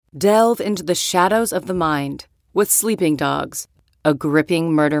Delve into the shadows of the mind with Sleeping Dogs, a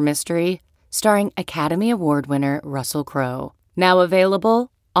gripping murder mystery starring Academy Award winner Russell Crowe. Now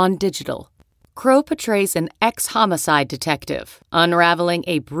available on digital. Crowe portrays an ex-homicide detective unraveling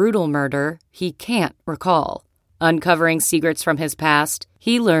a brutal murder he can't recall. Uncovering secrets from his past,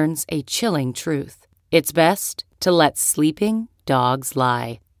 he learns a chilling truth. It's best to let sleeping dogs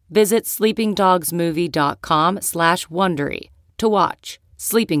lie. Visit sleepingdogsmovie.com/Wondery to watch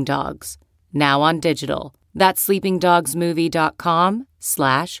Sleeping Dogs, now on digital. That's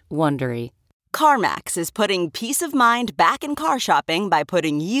sleepingdogsmovie.com/Wondery. CarMax is putting peace of mind back in car shopping by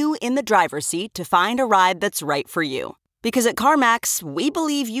putting you in the driver's seat to find a ride that's right for you. Because at CarMax, we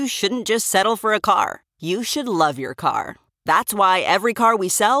believe you shouldn't just settle for a car. You should love your car. That's why every car we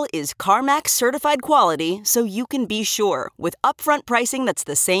sell is CarMax certified quality, so you can be sure with upfront pricing that's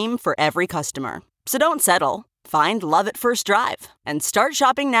the same for every customer. So don't settle. Find love at first drive and start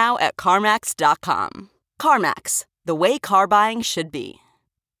shopping now at CarMax.com. CarMax, the way car buying should be.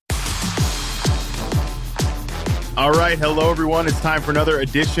 All right, hello everyone. It's time for another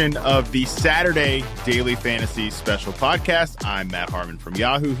edition of the Saturday Daily Fantasy Special Podcast. I'm Matt Harmon from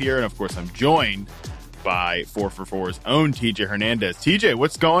Yahoo here, and of course I'm joined by 4for4's own TJ Hernandez. TJ,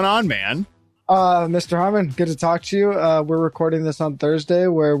 what's going on, man? Mr. Harmon, good to talk to you. We're recording this on Thursday,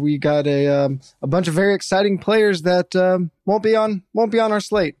 where we got a bunch of very exciting players that won't be on our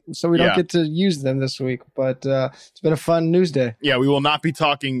slate, so we don't get to use them this week. But it's been a fun news day. Yeah, we will not be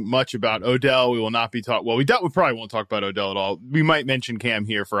talking much about Odell. We will not be we probably won't talk about Odell at all. We might mention Cam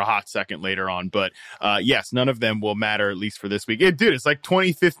here for a hot second later on, but yes, none of them will matter, at least for this week. Dude, it's like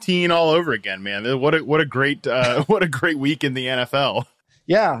 2015 all over again, man. What a great what a great week in the NFL.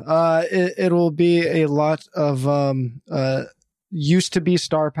 Yeah, it will be a lot of used to be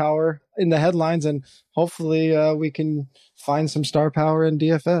star power in the headlines, and hopefully we can find some star power in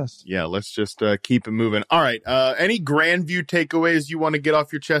DFS. Yeah, let's just keep it moving. All right, any Grandview takeaways you want to get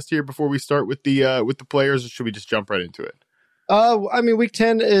off your chest here before we start with the players, or should we just jump right into it? I mean, week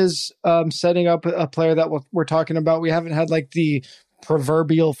 10 is setting up a player that we're talking about. We haven't had like the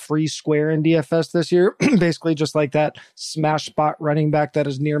proverbial free square in DFS this year. Basically just like that smash spot running back that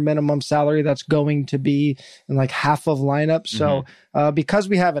is near minimum salary that's going to be in like half of lineups. So because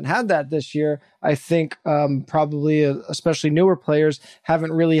we haven't had that this year, I think probably especially newer players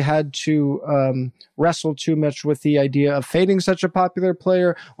haven't really had to wrestle too much with the idea of fading such a popular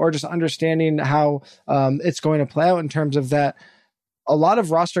player, or just understanding how it's going to play out in terms of that. A lot of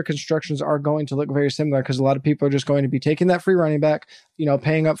roster constructions are going to look very similar, because a lot of people are just going to be taking that free running back,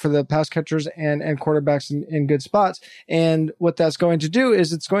 paying up for the pass catchers and quarterbacks in good spots. And what that's going to do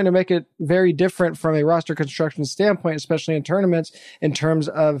is it's going to make it very different from a roster construction standpoint, especially in tournaments, in terms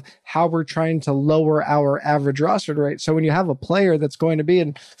of how we're trying to lower our average roster rate. So when you have a player that's going to be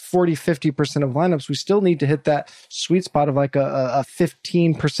in 40-50% of lineups, we still need to hit that sweet spot of like a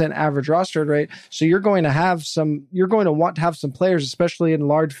 15% average roster rate. So you're going to want to have some players, especially in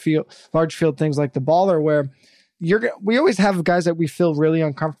large field things like the baller, where we always have guys that we feel really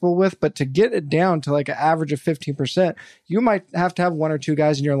uncomfortable with, but to get it down to like an average of 15%, you might have to have one or two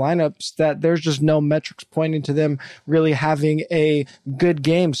guys in your lineups that there's just no metrics pointing to them really having a good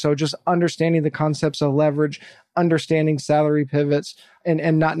game. So just understanding the concepts of leverage, understanding salary pivots,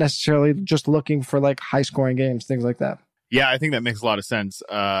 and not necessarily just looking for like high scoring games, things like that. Yeah, I think that makes a lot of sense.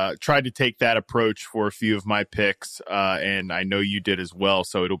 Tried to take that approach for a few of my picks, and I know you did as well.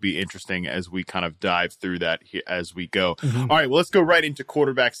 So it'll be interesting as we kind of dive through that as we go. Mm-hmm. All right, well, let's go right into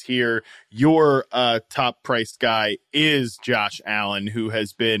quarterbacks here. Your top priced guy is Josh Allen, who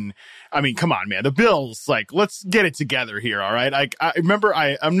has been, I mean, come on, man. The Bills, like, let's get it together here, all right? I remember,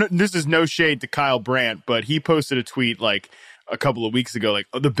 this is no shade to Kyle Brandt, but he posted a tweet like a couple of weeks ago, like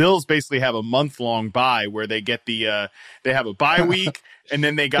the Bills basically have a month-long bye where they get they have a bye week, and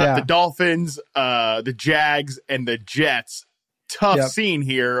then they got the Dolphins, the Jags, and the Jets. Tough scene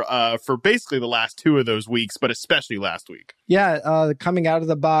here for basically the last two of those weeks, but especially last week. Yeah, coming out of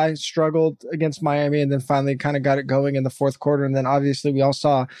the bye, struggled against Miami, and then finally kind of got it going in the fourth quarter. And then obviously we all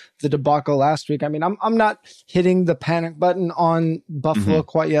saw the debacle last week. I mean, I'm not hitting the panic button on Buffalo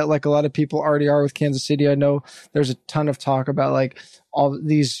quite yet, like a lot of people already are with Kansas City. I know there's a ton of talk about like all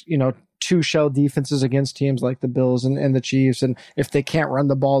these, two shell defenses against teams like the Bills and the Chiefs. And if they can't run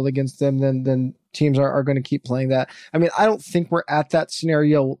the ball against them, then teams are going to keep playing that. I mean, I don't think we're at that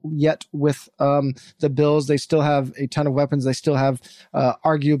scenario yet with the Bills. They still have a ton of weapons. They still have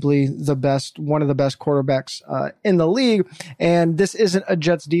arguably one of the best quarterbacks in the league. And this isn't a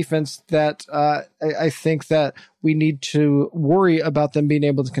Jets defense that I think that we need to worry about them being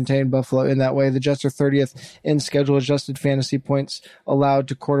able to contain Buffalo in that way. The Jets are 30th in schedule adjusted fantasy points allowed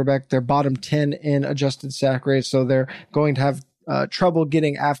to quarterback. They're bottom 10 in adjusted sack rate. So they're going to have trouble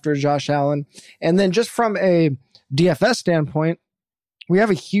getting after Josh Allen. And then just from a DFS standpoint, we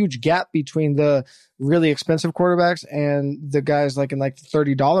have a huge gap between the really expensive quarterbacks and the guys like in like the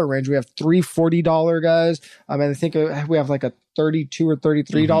 $30 range. We have three $40 guys. I mean, I think we have like a $32 or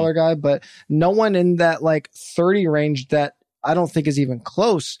 $33 guy, but no one in that like 30 range that I don't think is even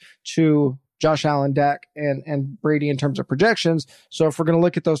close to Josh Allen, Dak, and Brady in terms of projections. So if we're going to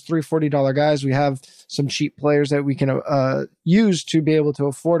look at those three $40 guys, we have some cheap players that we can use to be able to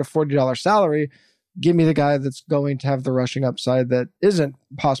afford a $40 salary. Give me the guy that's going to have the rushing upside that isn't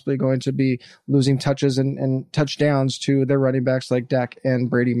possibly going to be losing touches and touchdowns to their running backs like Dak and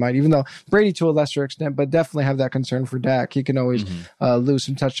Brady might, even though Brady to a lesser extent, but definitely have that concern for Dak. He can always lose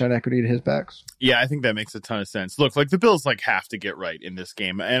some touchdown equity to his backs. Yeah, I think that makes a ton of sense. Look, like the Bills like have to get right in this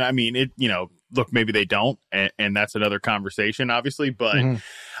game. And I mean, look, maybe they don't. And that's another conversation, obviously. But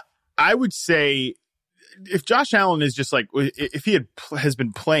I would say, if Josh Allen is just like, if he has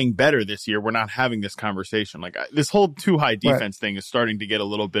been playing better this year, we're not having this conversation. Like this whole too high defense thing is starting to get a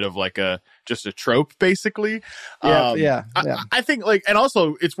little bit of like just a trope, basically. Yeah. I think like, and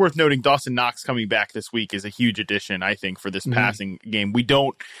also it's worth noting Dawson Knox coming back this week is a huge addition, I think, for this passing game.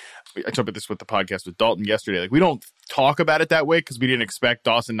 I talked about this with the podcast with Dalton yesterday. Like we don't talk about it that way because we didn't expect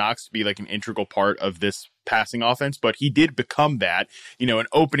Dawson Knox to be like an integral part of this passing offense, but he did become that, and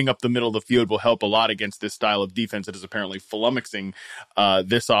opening up the middle of the field will help a lot against this style of defense that is apparently flummoxing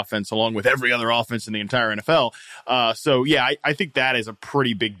this offense along with every other offense in the entire NFL. So yeah, I think that is a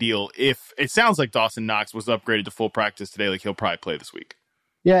pretty big deal. If it sounds like Dawson Knox was upgraded to full practice today, like he'll probably play this week.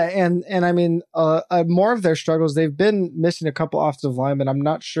 Yeah, and I mean, more of their struggles, they've been missing a couple offensive linemen. I'm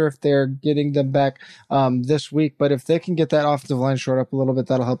not sure if they're getting them back this week, but if they can get that offensive line short up a little bit,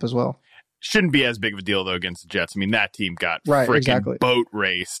 that'll help as well. Shouldn't be as big of a deal, though, against the Jets. I mean, that team got boat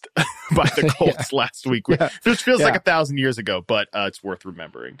raced by the Colts last week, which feels like 1,000 years ago, but it's worth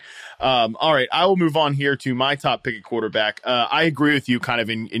remembering. All right, I will move on here to my top pick at quarterback. I agree with you kind of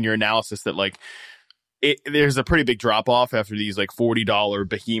in your analysis that, like, there's a pretty big drop off after these like $40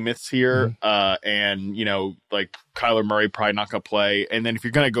 behemoths here. And, like Kyler Murray probably not going to play. And then if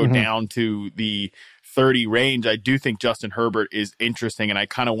you're going to go down to the 30 range, I do think Justin Herbert is interesting. And I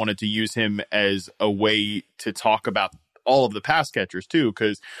kind of wanted to use him as a way to talk about all of the pass catchers too,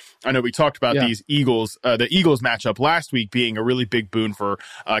 because I know we talked about these Eagles, the Eagles matchup last week being a really big boon for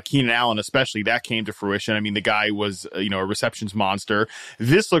Keenan Allen, especially. That came to fruition. I mean, the guy was, a receptions monster.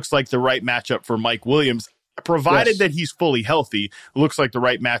 This looks like the right matchup for Mike Williams, provided that he's fully healthy. Looks like the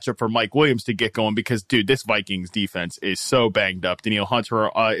right matchup for Mike Williams to get going because, dude, this Vikings defense is so banged up. Danielle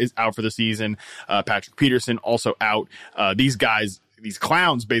Hunter is out for the season. Patrick Peterson also out. These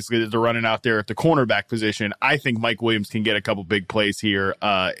clowns basically that they're running out there at the cornerback position. I think Mike Williams can get a couple big plays here,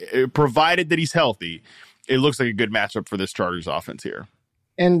 provided that he's healthy. It looks like a good matchup for this Chargers offense here.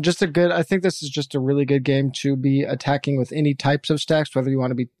 And I think this is just a really good game to be attacking with any types of stacks, whether you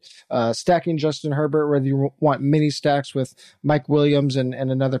want to be stacking Justin Herbert, whether you want mini stacks with Mike Williams and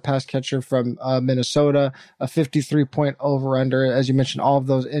another pass catcher from Minnesota, a 53-point over-under. As you mentioned, all of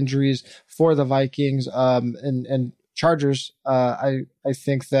those injuries for the Vikings and Chargers. I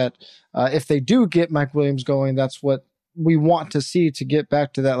think that if they do get Mike Williams going, that's what we want to see to get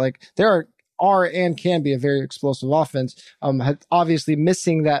back to that. Like there are and can be a very explosive offense. Obviously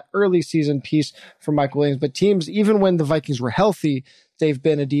missing that early season piece for Mike Williams, but teams, even when the Vikings were healthy, they've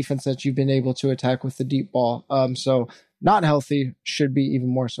been a defense that you've been able to attack with the deep ball. So not healthy should be even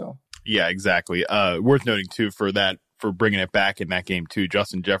more so. Yeah, exactly. Worth noting too for bringing it back in that game too.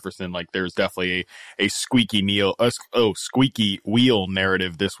 Justin Jefferson, like there's definitely a squeaky wheel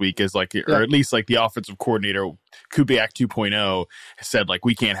narrative this week is like, or at least like the offensive coordinator Kubiak 2.0 said like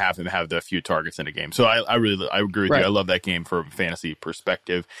we can't have him have the few targets in a game. So I agree with you. I love that game from a fantasy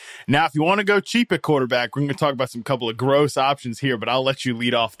perspective. Now, if you want to go cheap at quarterback, we're going to talk about some couple of gross options here, but I'll let you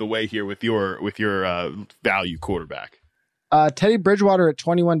lead off the way here with your value quarterback. Teddy Bridgewater at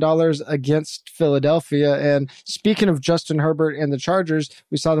 $21 against Philadelphia. And speaking of Justin Herbert and the Chargers,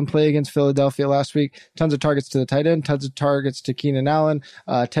 we saw them play against Philadelphia last week. Tons of targets to the tight end, tons of targets to Keenan Allen.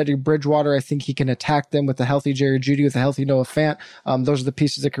 Teddy Bridgewater, I think he can attack them with a healthy Jerry Jeudy, with a healthy Noah Fant. Those are the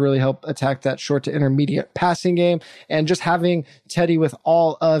pieces that can really help attack that short to intermediate passing game. And just having Teddy with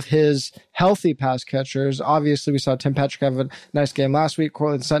all of his healthy pass catchers. Obviously, we saw Tim Patrick have a nice game last week.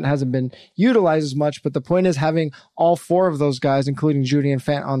 Courtland Sutton hasn't been utilized as much, but the point is having all four of those guys, including Judy and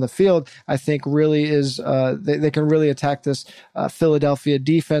Fant on the field, I think really is, they can really attack this Philadelphia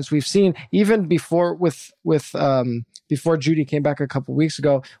defense. We've seen even before before Judy came back a couple weeks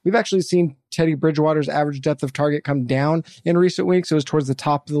ago, we've actually seen Teddy Bridgewater's average depth of target come down in recent weeks. It was towards the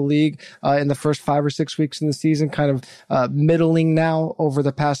top of the league in the first 5 or 6 weeks in the season, kind of middling now over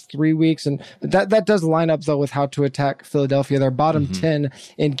the past 3 weeks. And that does line up, though, with how to attack Philadelphia. They're bottom 10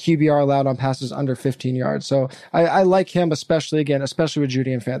 in QBR allowed on passes under 15 yards. So I like him, especially with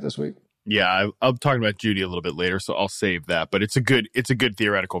Judy and Fant this week. Yeah, I'm talking about Judy a little bit later, so I'll save that. But it's a good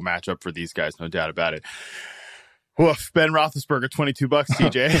theoretical matchup for these guys, no doubt about it. Woof, Ben Roethlisberger, $22,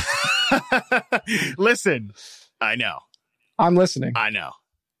 TJ. Listen, I know. I'm listening. I know.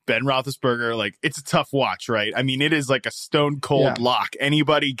 Ben Roethlisberger, like, it's a tough watch, right? I mean, it is like a stone cold lock.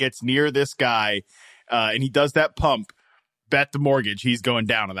 Anybody gets near this guy and he does that pump, bet the mortgage he's going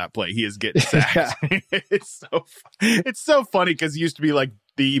down on that play. He is getting sacked. It's so funny because he used to be like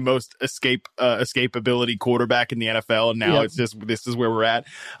the most escapability quarterback in the NFL, and now it's just this is where we're at.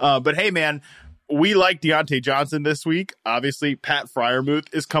 But hey, man, we like Deontay Johnson this week. Obviously, Pat Freiermuth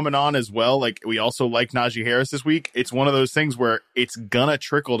is coming on as well. Like, we also like Najee Harris this week. It's one of those things where it's gonna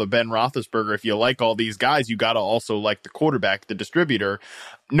trickle to Ben Roethlisberger. If you like all these guys, you gotta also like the quarterback, the distributor.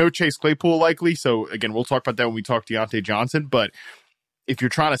 No Chase Claypool likely. So again, we'll talk about that when we talk Deontay Johnson. But if you're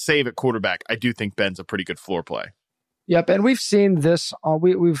trying to save at quarterback, I do think Ben's a pretty good floor play. Yep, and we've seen this.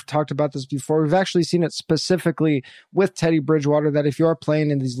 We've talked about this before. We've actually seen it specifically with Teddy Bridgewater, that if you're playing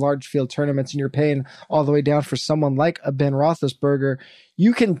in these large field tournaments and you're paying all the way down for someone like a Ben Roethlisberger,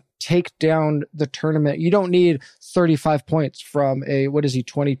 you can take down the tournament. You don't need 35 points from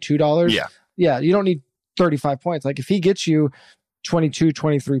 $22? Yeah, you don't need 35 points. Like, if he gets you 22,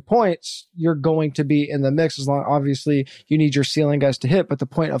 23 points, you're going to be in the mix. As long, obviously, you need your ceiling guys to hit, but the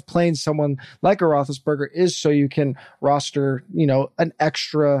point of playing someone like a Roethlisberger is so you can roster, an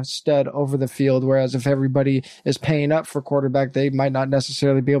extra stud over the field. Whereas if everybody is paying up for quarterback, they might not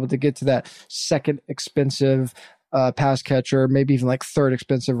necessarily be able to get to that second expensive pass catcher, maybe even like third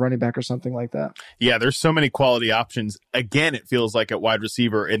expensive running back or something like that. Yeah, there's so many quality options. Again, it feels like at wide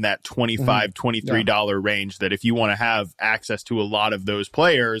receiver in that $25, $23 range, that if you want to have access to a lot of those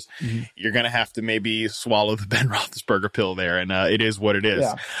players, you're going to have to maybe swallow the Ben Roethlisberger pill there. And it is what it is.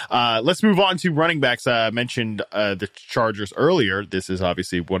 Yeah. Let's move on to running backs. I mentioned the Chargers earlier. This is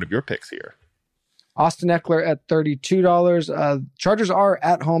obviously one of your picks here. Austin Eckler at $32. Chargers are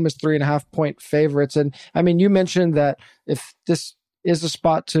at home as 3.5-point favorites. And I mean, you mentioned that if this is a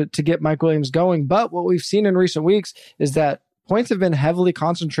spot to get Mike Williams going, but what we've seen in recent weeks is that points have been heavily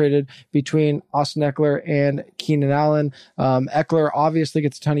concentrated between Austin Eckler and Keenan Allen. Eckler obviously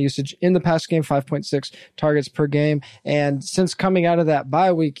gets a ton of usage in the past game, 5.6 targets per game. And since coming out of that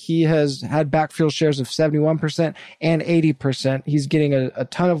bye week, he has had backfield shares of 71% and 80%. He's getting a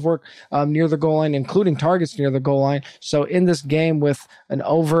ton of work near the goal line, including targets near the goal line. So in this game with an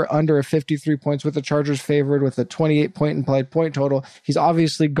over under of 53 points, with the Chargers favored with a 28-point implied point total, he's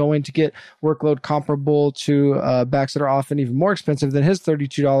obviously going to get workload comparable to backs that are often even more expensive than his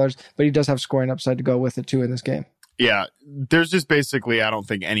 $32, but he does have scoring upside to go with it too in this game. Yeah, there's just basically, I don't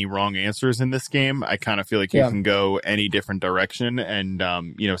think, any wrong answers in this game. I kind of feel like you can go any different direction. And,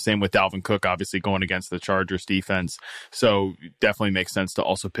 same with Dalvin Cook, obviously going against the Chargers defense. So definitely makes sense to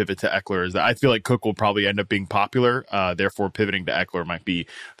also pivot to Eckler. I feel like Cook will probably end up being popular. Therefore, pivoting to Eckler might be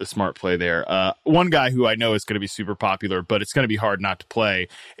the smart play there. One guy who I know is going to be super popular, but it's going to be hard not to play,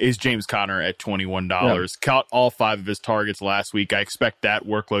 is James Conner at $21. Yeah. Caught all 5 of his targets last week. I expect that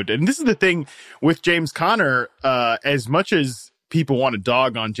workload. And this is the thing with James Conner, as much as people want to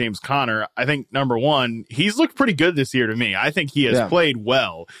dog on James Conner, I think, number one, he's looked pretty good this year to me. I think he has played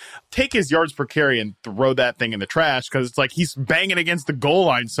well. Take his yards per carry and throw that thing in the trash, because it's like he's banging against the goal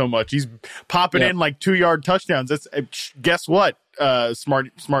line so much. He's popping in like 2-yard touchdowns. That's guess what?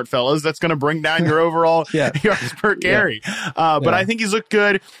 Smart fellas, that's going to bring down your overall yards per carry. But I think he's looked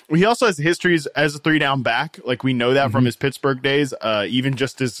good. He also has histories as a 3-down back. Like, we know that from his Pittsburgh days. Even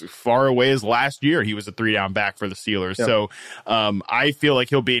just as far away as last year, he was a 3-down back for the Steelers. So I feel like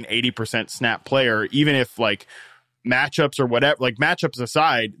he'll be an 80% snap player, even if like matchups or whatever, like matchups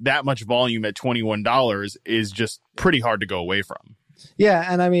aside, that much volume at $21 is just pretty hard to go away from. Yeah,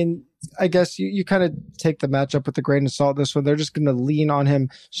 and I mean, I guess you kind of take the matchup with a grain of salt. This one, they're just going to lean on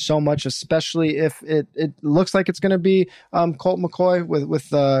him so much, especially if it looks like it's going to be Colt McCoy with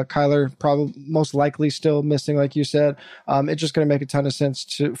Kyler probably most likely still missing, like you said. It's just going to make a ton of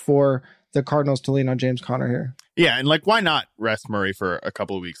sense for the Cardinals to lean on James Conner here. Yeah, and like, why not rest Murray for a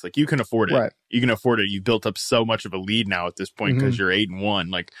couple of weeks? Like, you can afford it. Right. You can afford it. You've built up so much of a lead now at this point because you're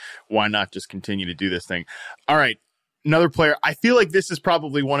 8-1. Like, why not just continue to do this thing? All right, another player. I feel like this is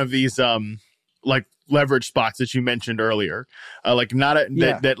probably one of these like leverage spots that you mentioned earlier. Like, not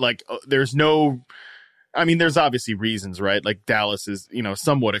a, that like there's no. I mean, there's obviously reasons, right? Like, Dallas is,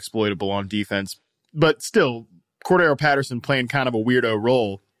 somewhat exploitable on defense, but still, Cordero Patterson playing kind of a weirdo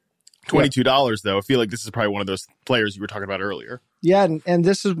role. $22 though. I feel like this is probably one of those players you were talking about earlier. Yeah, and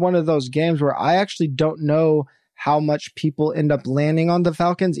this is one of those games where I actually don't know how much people end up landing on the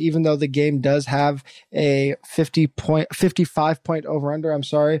Falcons, even though the game does have a 55 point over under. I'm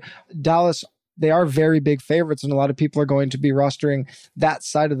sorry. Dallas, they are very big favorites, and a lot of people are going to be rostering that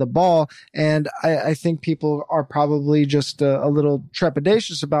side of the ball. And I think people are probably just a little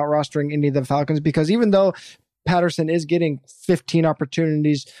trepidatious about rostering any of the Falcons, because even though Patterson is getting 15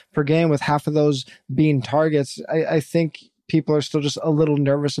 opportunities per game, with half of those being targets, I think people are still just a little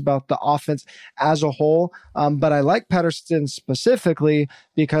nervous about the offense as a whole. But I like Patterson specifically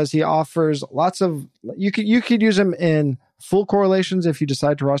because he offers lots of, you could use him in full correlations if you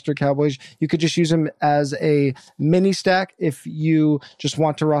decide to roster Cowboys. You could just use him as a mini stack if you just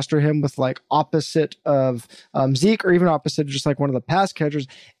want to roster him with like opposite of Zeke, or even opposite of just like one of the pass catchers.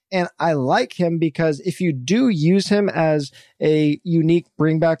 And I like him because if you do use him as a unique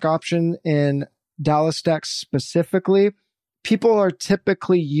bring back option in Dallas stacks specifically, people are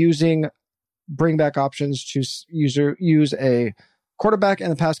typically using bring back options to use a quarterback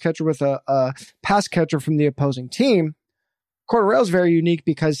and a pass catcher with a pass catcher from the opposing team. Cordero is very unique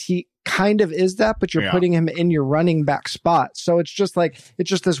because he kind of is that, but you're putting him in your running back spot. So it's just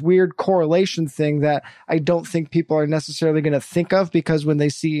this weird correlation thing that I don't think people are necessarily going to think of, because when they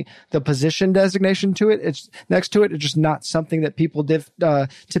see the position designation to it, it's next to it. It's just not something that people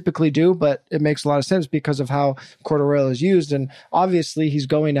typically do, but it makes a lot of sense because of how Cordero is used. And obviously he's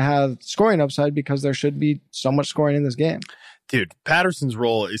going to have scoring upside because there should be so much scoring in this game. Dude, Patterson's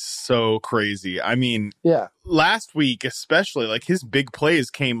role is so crazy. I mean, yeah, last week especially, like, his big plays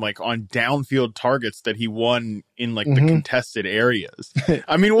came like on downfield targets that he won in like the contested areas.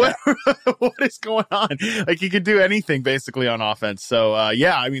 I mean, what is going on? Like, he could do anything basically on offense. So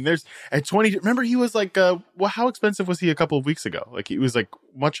I mean, there's at 20. Remember, he was like, how expensive was he a couple of weeks ago? Like, he was like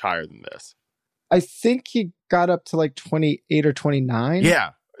much higher than this. I think he got up to like 28 or 29. Yeah.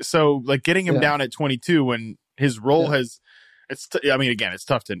 So like getting him down at 22 when his role has. I mean, again, it's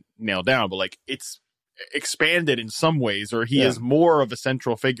tough to nail down, but like, it's expanded in some ways, or he is more of a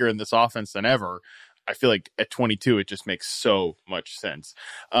central figure in this offense than ever. I feel like at 22, it just makes so much sense.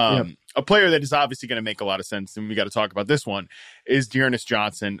 A player that is obviously going to make a lot of sense, and we got to talk about this one, is D'Ernest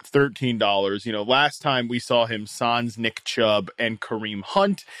Johnson, $13. Last time we saw him, sans Nick Chubb and Kareem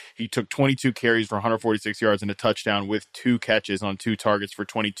Hunt. He took 22 carries for 146 yards and a touchdown with 2 catches on 2 targets for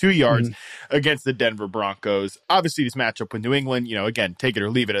 22 yards against the Denver Broncos. Obviously, this matchup with New England, again, take it or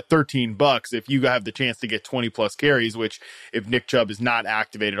leave it at $13. If you have the chance to get 20 plus carries, which if Nick Chubb is not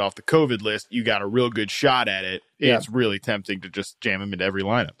activated off the COVID list, you got a real good shot at it. Yeah. It's really tempting to just jam him into every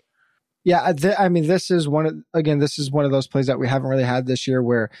lineup. Yeah, I mean, this is one of those plays that we haven't really had this year,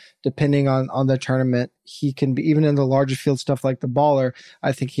 where depending on the tournament, he can be, even in the larger field stuff like the baller,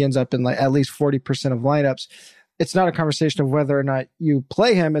 I think he ends up in like at least 40% of lineups. It's not a conversation of whether or not you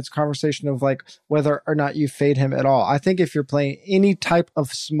play him. It's a conversation of like whether or not you fade him at all. I think if you're playing any type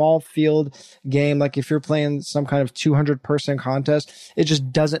of small field game, like if you're playing some kind of 200 person contest, it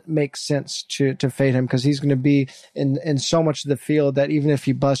just doesn't make sense to fade him, because he's going to be in so much of the field that even if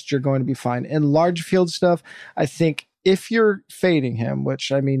he busts, you're going to be fine. In large field stuff, I think if you're fading him,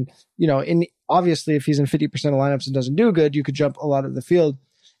 which I mean, obviously if he's in 50% of lineups and doesn't do good, you could jump a lot of the field.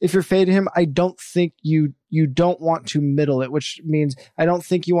 If you're fading him, I don't think you don't want to middle it, which means I don't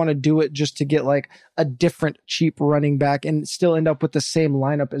think you want to do it just to get like a different cheap running back and still end up with the same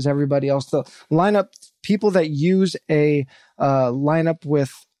lineup as everybody else. The lineup, people that use a lineup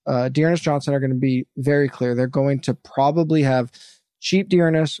with D'Ernest Johnson are going to be very clear. They're going to probably have cheap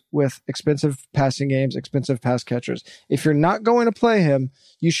D'Ernest with expensive passing games, expensive pass catchers. If you're not going to play him,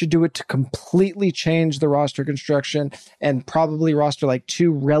 you should do it to completely change the roster construction and probably roster like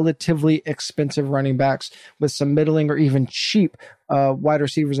 2 relatively expensive running backs with some middling or even cheap wide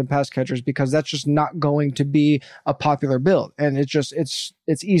receivers and pass catchers, because that's just not going to be a popular build. And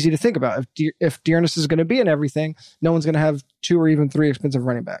it's easy to think about. If Dearness is going to be in everything, no one's going to have 2 or even 3 expensive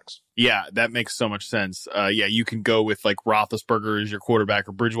running backs. Yeah, that makes so much sense. You can go with like Roethlisberger as your quarterback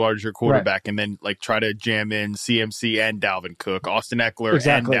or Bridgewater as your quarterback, and then like try to jam in CMC and Dalvin Cook, Austin Eckler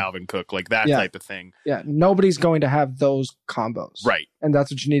and Dalvin Cook, like that type of thing. Yeah, nobody's going to have those combos. Right. And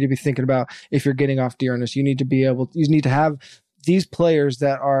that's what you need to be thinking about if you're getting off Dearness. You need to have these players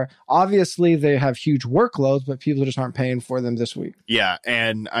that are obviously they have huge workloads, but people just aren't paying for them this week. Yeah.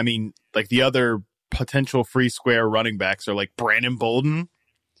 And I mean, like the other potential free square running backs are like Brandon Bolden.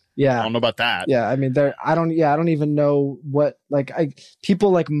 Yeah. I don't know about that. Yeah. I mean, I don't even know what, like,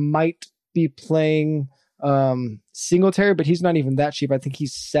 people like might be playing Singletary, but he's not even that cheap. I think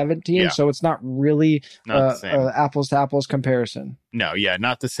he's 17, so it's not really apples to apples comparison. No, yeah,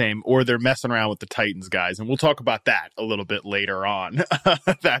 not the same. Or they're messing around with the Titans guys, and we'll talk about that a little bit later on.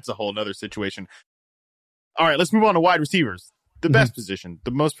 That's a whole nother situation. All right, let's move on to wide receivers. The best position, the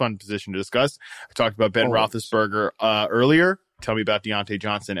most fun position to discuss. I talked about Ben Roethlisberger earlier. Tell me about Diontae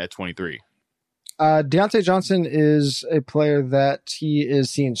Johnson at 23. Diontae Johnson is a player that he is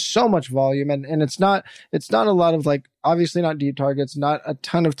seeing so much volume, and it's not a lot of, like, obviously not deep targets, not a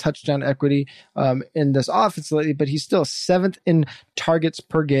ton of touchdown equity in this offense lately, but he's still 7th in targets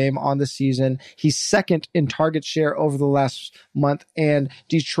per game on the season. He's 2nd in target share over the last month, and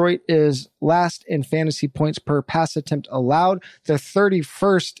Detroit is last in fantasy points per pass attempt allowed. They're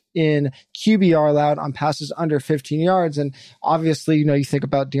 31st in QBR allowed on passes under 15 yards. And obviously, you think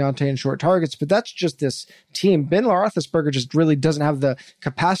about Diontae and short targets, but that's just this team. Ben Roethlisberger just really doesn't have the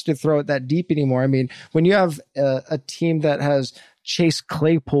capacity to throw it that deep anymore. I mean, when you have a team that has Chase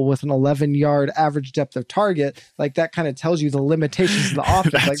Claypool with an 11-yard average depth of target, like, that kind of tells you the limitations of the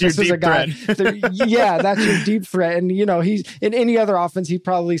offense. Like, this is a guy, that's your deep threat. And he's in any other offense, he's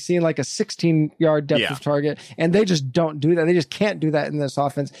probably seen like a 16-yard depth of target, and they just don't do that. They just can't do that in this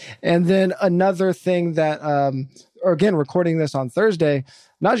offense. And then another thing that, again, recording this on Thursday,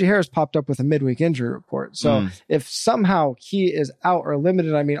 Najee Harris popped up with a midweek injury report. So if somehow he is out or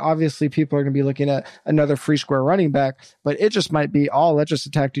limited, I mean, obviously people are going to be looking at another free square running back, but it just might be let's just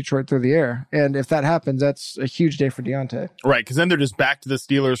attack Detroit through the air. And if that happens, that's a huge day for Diontae. Right, because then they're just back to the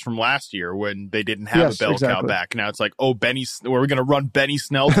Steelers from last year when they didn't have a bell cow back. Now it's like, were we going to run Benny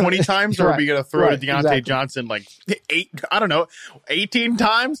Snell 20 times, or are we going to throw to Diontae Johnson like 18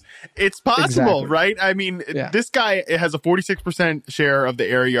 times? It's possible, right? I mean, this guy has a 46% share of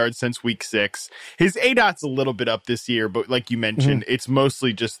the air yards since week 6. His ADOT's a little bit up this year, but like you mentioned, it's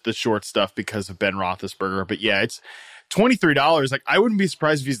mostly just the short stuff because of Ben Roethlisberger. But yeah, it's $23. Like, I wouldn't be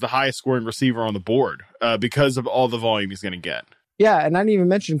surprised if he's the highest scoring receiver on the board because of all the volume he's going to get. Yeah, and I didn't even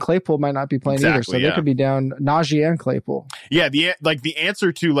mention Claypool might not be playing either, so they could be down Najee and Claypool. Yeah, the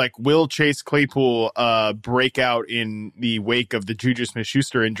answer to, like, will Chase Claypool break out in the wake of the Juju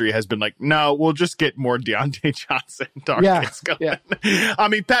Smith-Schuster injury has been like, no, we'll just get more Diontae Johnson targets going. Yeah. I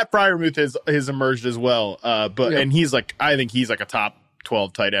mean, Pat Freiermuth has emerged as well, and he's like, I think he's like a top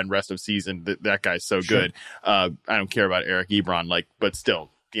 12 tight end rest of season. That guy's so good. I don't care about Eric Ebron, but still,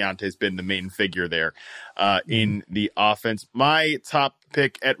 Deontay's been the main figure there in the offense. My top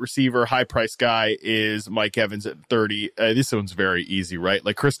pick at receiver, high price guy, is Mike Evans at 30. This one's very easy, right?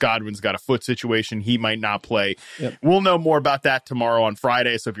 Like, Chris Godwin's got a foot situation. He might not play. Yep. We'll know more about that tomorrow on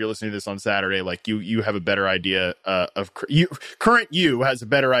Friday. So if you're listening to this on Saturday, like, you have a better idea current you has a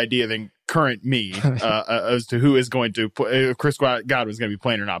better idea than current me as to who is going to Chris Godwin's going to be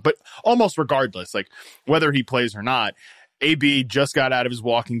playing or not. But almost regardless, like, whether he plays or not, AB just got out of his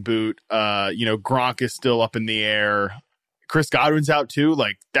walking boot. Gronk is still up in the air. Chris Godwin's out too.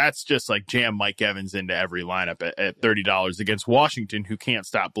 Like, that's just like jam Mike Evans into every lineup at $30 against Washington, who can't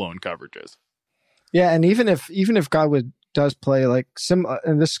stop blowing coverages. Yeah, and even if Godwin does play, like,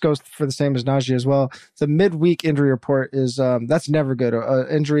 and this goes for the same as Najee as well, the midweek injury report is that's never good. An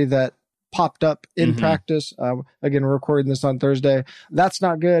injury that popped up in practice. Again, we're recording this on Thursday. That's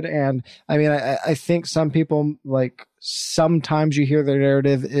not good. And I mean, I think some people, like, sometimes you hear their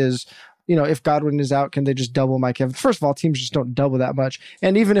narrative is, if Godwin is out, can they just double Mike Evans? First of all, teams just don't double that much.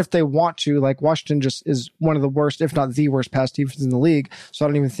 And even if they want to, like, Washington just is one of the worst, if not the worst, pass defense in the league. So I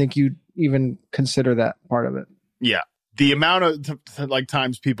don't even think you'd even consider that part of it. Yeah. The amount of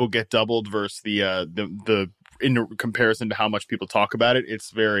times people get doubled versus the in comparison to how much people talk about it,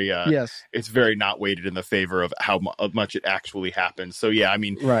 it's very it's very not weighted in the favor of how much it actually happens. So yeah, I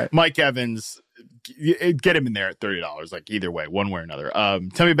mean, Mike Evans, get him in there at $30, like, either way, one way or another.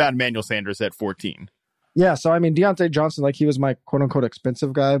 Tell me about Emmanuel Sanders at 14. Yeah, so I mean, Deontay Johnson, like he was my quote unquote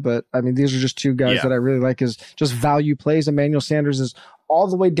expensive guy, but I mean, these are just two guys that I really like as just value plays. Emmanuel Sanders is all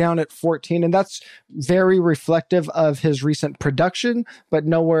the way down at 14, and that's very reflective of his recent production, but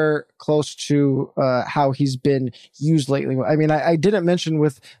nowhere close to how he's been used lately. I mean, I didn't mention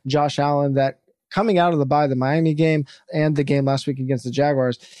with Josh Allen that coming out of the bye, the Miami game and the game last week against the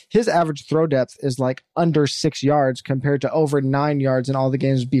Jaguars, his average throw depth is like under 6 yards compared to over 9 yards in all the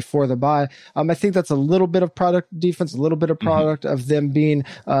games before the bye. I think that's a little bit of product defense, a little bit of product of them being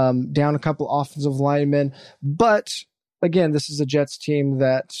down a couple offensive linemen. But again, this is a Jets team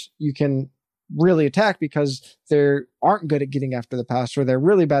that you can really attack because they aren't good at getting after the pass, or they're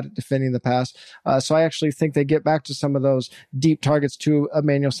really bad at defending the pass. So I actually think they get back to some of those deep targets to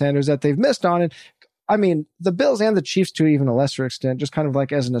Emmanuel Sanders that they've missed on. And I mean, the Bills and the Chiefs to even a lesser extent, just kind of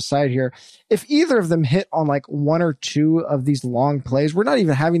like as an aside here, if either of them hit on like one or two of these long plays, we're not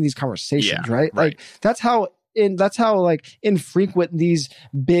even having these conversations, right? Like that's how like infrequent these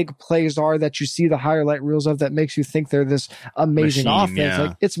big plays are that you see the highlight reels of that makes you think they're this amazing offense.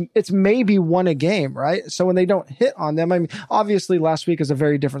 Yeah. Like it's maybe one a game, right? So when they don't hit on them, I mean, obviously last week is a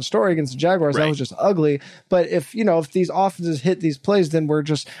very different story against the Jaguars. That was just ugly. But if these offenses hit these plays, then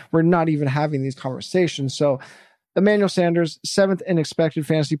we're not even having these conversations. So Emmanuel Sanders, 7th in expected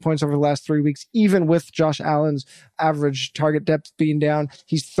fantasy points over the last 3 weeks, even with Josh Allen's average target depth being down.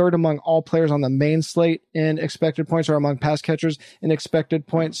 He's 3rd among all players on the main slate in expected points, or among pass catchers in expected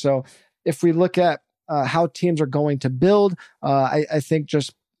points. So if we look at how teams are going to build, I think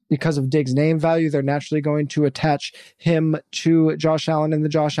just because of Diggs' name value, they're naturally going to attach him to Josh Allen in the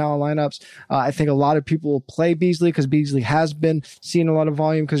Josh Allen lineups. I think a lot of people will play Beasley because Beasley has been seeing a lot of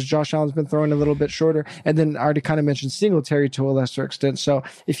volume because Josh Allen's been throwing a little bit shorter. And then I already kind of mentioned Singletary to a lesser extent. So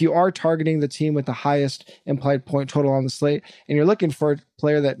if you are targeting the team with the highest implied point total on the slate, and you're looking for a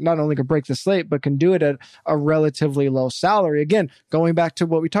player that not only can break the slate, but can do it at a relatively low salary. Again, going back to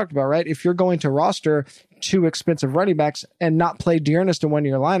what we talked about, right? If you're going to roster 2 expensive running backs and not play D'Ernest in one of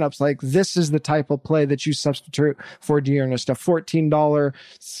your lineups, like this is the type of play that you substitute for D'Ernest, a $14,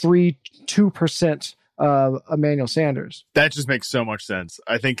 2% Emmanuel Sanders. That just makes so much sense.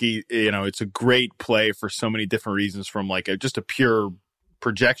 I think it's a great play for so many different reasons, from like just a pure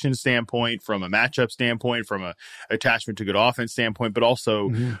projection standpoint, from a matchup standpoint, from a attachment to good offense standpoint, but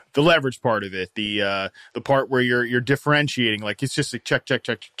also the leverage part of it, the part where you're differentiating. Like it's just a check.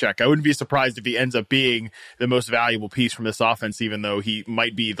 I wouldn't be surprised if he ends up being the most valuable piece from this offense, even though he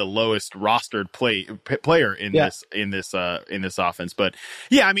might be the lowest rostered player in this offense. But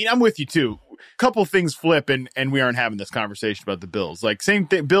yeah, I mean, I'm with you too. Couple things flip and we aren't having this conversation about the Bills. Like same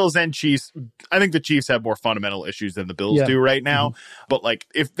thing, Bills and Chiefs. I think the Chiefs have more fundamental issues than the Bills do right now. But like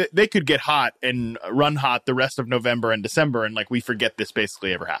if they could get hot and run hot the rest of November and December, and like we forget this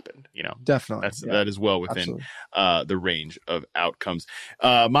basically ever happened, definitely that is well within the range of outcomes.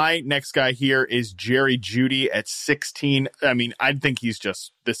 My next guy here is Jerry Jeudy at 16. I mean, I think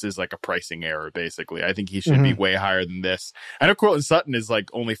this is like a pricing error, basically. I think he should be way higher than this. I know Courtland Sutton is like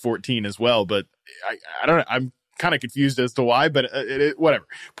only 14 as well, but I don't know. I'm kind of confused as to why, but whatever.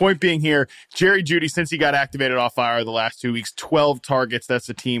 Point being here, Jerry Jeudy, since he got activated off IR the last 2 weeks, 12 targets. That's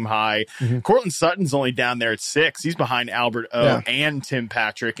a team high. Courtland Sutton's only down there at 6. He's behind Albert O and Tim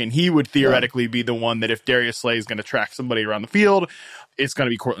Patrick, and he would theoretically be the one that if Darius Slay is going to track somebody around the field, it's going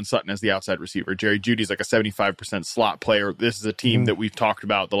to be Courtland Sutton as the outside receiver. Jerry Jeudy's like a 75% slot player. This is a team that we've talked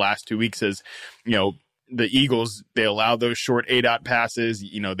about the last 2 weeks as, the Eagles, they allow those short A-dot passes.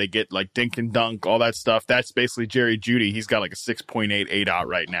 They get like dink and dunk, all that stuff. That's basically Jerry Jeudy. He's got like a 6.8 A-dot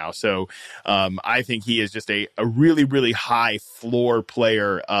right now. So I think he is just a really, really high floor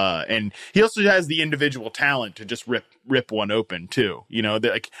player. And he also has the individual talent to just rip one open too.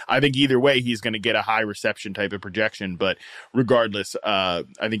 I think either way, he's going to get a high reception type of projection. But regardless, I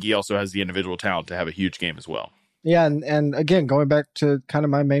think he also has the individual talent to have a huge game as well. Yeah, and again, going back to kind of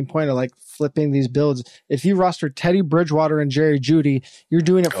my main point of like flipping these builds, if you roster Teddy Bridgewater and Jerry Jeudy, you're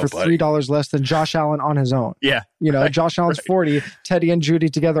doing it for $3 less than Josh Allen on his own. Yeah. Josh Allen's 40, Teddy and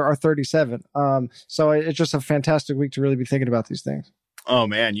Jeudy together are 37. So it's just a fantastic week to really be thinking about these things. Oh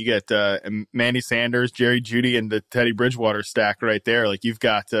man, you get Manny Sanders, Jerry Jeudy, and the Teddy Bridgewater stack right there. Like you've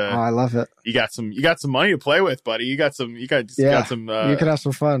got, I love it. You got some money to play with, buddy. You got some. You can have some fun. You can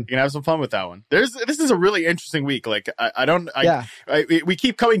have some fun with that one. This is a really interesting week. Like we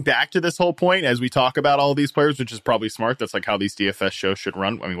keep coming back to this whole point as we talk about all these players, which is probably smart. That's like how these DFS shows should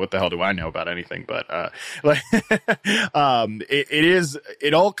run. I mean, what the hell do I know about anything? But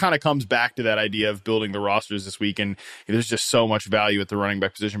it all kind of comes back to that idea of building the rosters this week, and there's just so much value at the running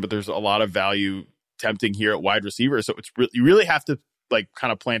back position, but there's a lot of value tempting here at wide receiver. So you really have to like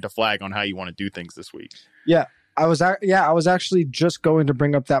kind of plant a flag on how you want to do things this week. Yeah. I was actually just going to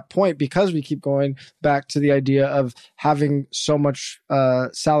bring up that point because we keep going back to the idea of having so much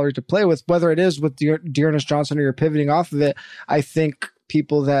salary to play with, whether it is with Dearness Johnson or you're pivoting off of it. I think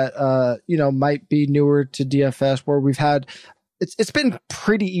people that might be newer to DFS, where we've had it's been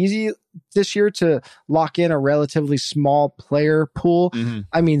pretty easy this year to lock in a relatively small player pool. Mm-hmm.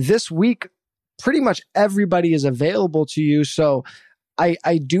 I mean, this week pretty much everybody is available to you, so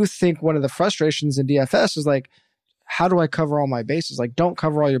I do think one of the frustrations in DFS is like, how do I cover all my bases? Like, don't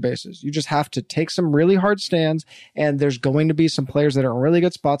cover all your bases. You just have to take some really hard stands, and there's going to be some players that are in really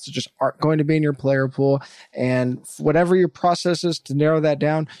good spots that just aren't going to be in your player pool. And whatever your process is to narrow that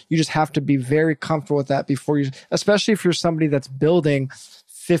down, you just have to be very comfortable with that before you, especially if you're somebody that's building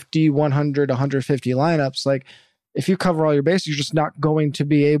 50, 100, 150 lineups. Like, if you cover all your bases, you're just not going to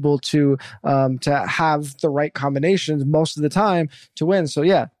be able to have the right combinations most of the time to win. So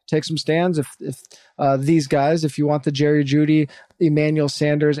yeah, take some stands. If these guys, if you want the Jerry Jeudy, Emmanuel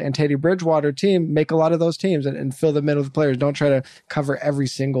Sanders, and Teddy Bridgewater team, make a lot of those teams and fill them in with players. Don't try to cover every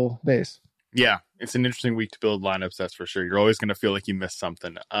single base. Yeah, it's an interesting week to build lineups, that's for sure. You're always going to feel like you missed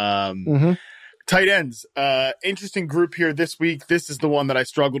something. Tight ends, interesting group here this week. This is the one that I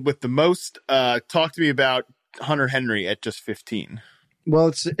struggled with the most. Talk to me about Hunter Henry at just 15. Well,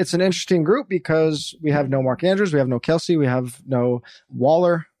 it's an interesting group because we have no Mark Andrews, we have no Kelsey, we have no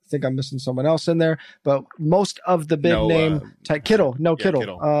Waller. I think I'm missing someone else in there, but most of the big name Kittle.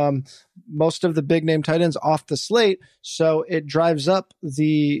 Most of the big name tight ends off the slate, so it drives up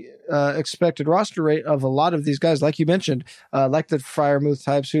the expected roster rate of a lot of these guys, like you mentioned, like the Freiermuth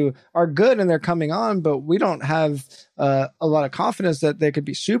types who are good and they're coming on, but we don't have a lot of confidence that they could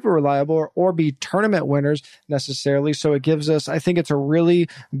be super reliable or be tournament winners necessarily. So it gives us, I think it's a really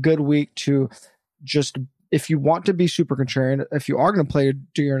good week to just, if you want to be super contrarian, if you are going to play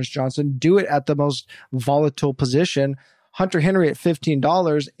Dearness Johnson, do it at the most volatile position. Hunter Henry at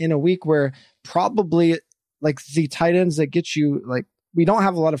 $15 in a week where probably like the tight ends that get you, like, we don't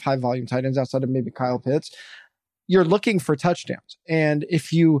have a lot of high volume tight ends outside of maybe Kyle Pitts. You're looking for touchdowns. And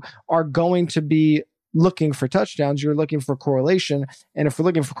if you are going to be looking for touchdowns, you're looking for correlation. And if we're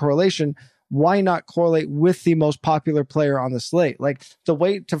looking for correlation, why not correlate with the most popular player on the slate? Like, the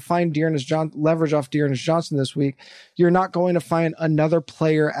way to find leverage off Dearness Johnson this week, you're not going to find another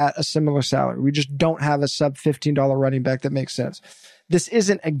player at a similar salary. We just don't have a sub $15 running back that makes sense. This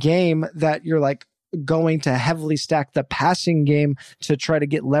isn't a game that you're like going to heavily stack the passing game to try to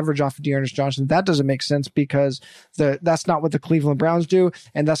get leverage off of Dearness Johnson. That doesn't make sense because that's not what the Cleveland Browns do,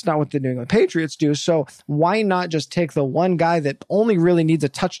 and that's not what the New England Patriots do. So why not just take the one guy that only really needs a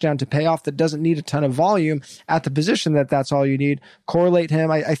touchdown to pay off, that doesn't need a ton of volume at the position that's all you need, correlate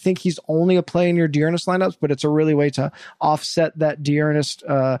him. I think he's only a play in your Dearness lineups, but it's a really way to offset that Dearness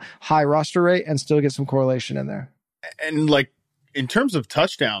high roster rate and still get some correlation in there. And like, in terms of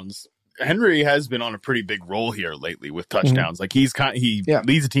touchdowns, Henry has been on a pretty big roll here lately with touchdowns. Like, he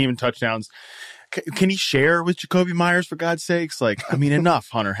leads the team in touchdowns. Can he share with Jacoby Myers, for God's sakes? Like, I mean, enough,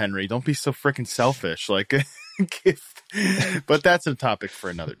 Hunter Henry. Don't be so freaking selfish. Like, but that's a topic for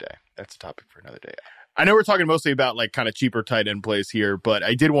another day. I know we're talking mostly about like kind of cheaper tight end plays here, but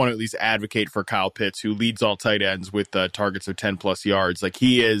I did want to at least advocate for Kyle Pitts, who leads all tight ends with targets of 10 plus yards. Like,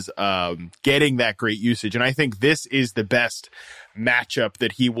 he is getting that great usage. And I think this is the best matchup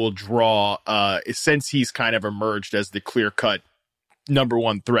that he will draw since he's kind of emerged as the clear cut number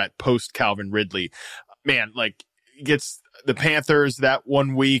one threat post Calvin Ridley. Man, like, gets the Panthers that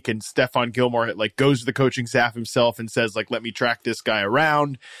 1 week, and Stephon Gilmore like goes to the coaching staff himself and says, like, let me track this guy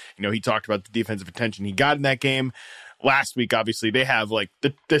around. You know, he talked about the defensive attention he got in that game. Last week, obviously, they have like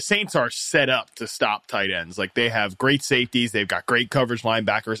the Saints are set up to stop tight ends. Like, they have great safeties, they've got great coverage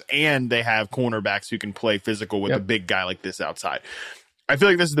linebackers, and they have cornerbacks who can play physical with a big guy like this outside. I feel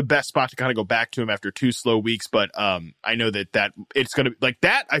like this is the best spot to kind of go back to him after 2 slow weeks, but I know that it's going to like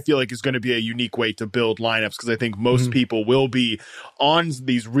that. I feel like is going to be a unique way to build lineups, because I think most people will be on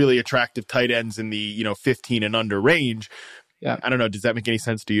these really attractive tight ends in the 15 and under range. Yeah, I don't know. Does that make any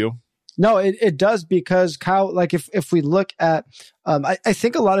sense to you? No, it does, because Kyle, like, if we look at, I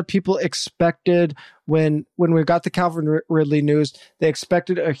think a lot of people expected when we got the Calvin Ridley news, they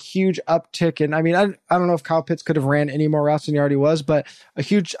expected a huge uptick. And I mean, I don't know if Kyle Pitts could have ran any more routes than he already was, but a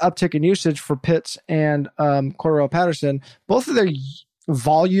huge uptick in usage for Pitts and Cordarrelle Patterson. Both of their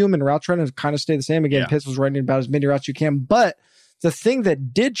volume and route trend have kind of stayed the same. Again, Pitts was running about as many routes you can. But the thing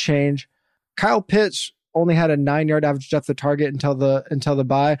that did change, Kyle Pitts only had a 9-yard average depth of target until the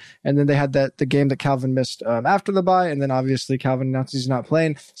bye, and then they had the game that Calvin missed after the bye, and then obviously Calvin announced he's not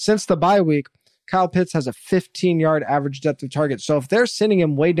playing. Since the bye week, Kyle Pitts has a 15-yard average depth of target. So if they're sending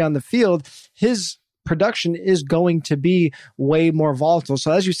him way down the field, his production is going to be way more volatile.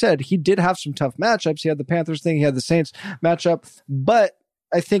 So as you said, he did have some tough matchups. He had the Panthers thing, he had the Saints matchup, but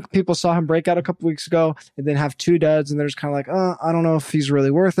I think people saw him break out a couple weeks ago and then have 2 duds, and they're just kind of like, I don't know if he's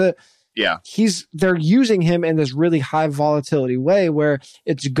really worth it. Yeah. They're using him in this really high volatility way where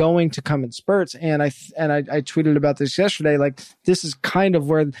it's going to come in spurts. And I tweeted about this yesterday. Like, this is kind of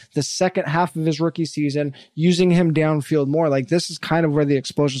where the second half of his rookie season, using him downfield more, like this is kind of where the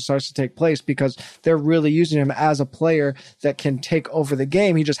explosion starts to take place, because they're really using him as a player that can take over the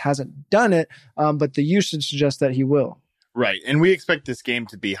game. He just hasn't done it. But the usage suggests that he will. Right. And we expect this game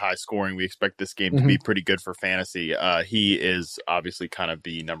to be high scoring. We expect this game to be pretty good for fantasy. He is obviously kind of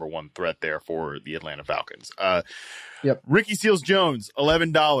the number one threat there for the Atlanta Falcons. Yep. Ricky Seals-Jones,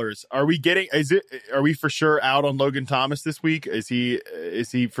 $11. Are we for sure out on Logan Thomas this week? Is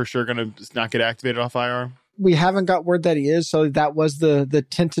he for sure going to not get activated off IR? We haven't got word that he is, so that was the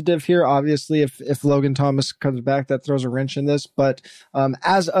tentative here. Obviously, if Logan Thomas comes back, that throws a wrench in this. But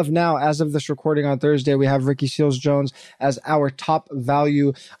as of now, as of this recording on Thursday, we have Ricky Seals-Jones as our top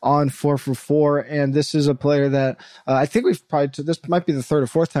value on 4 for 4, and this is a player that I think we've probably this might be the third or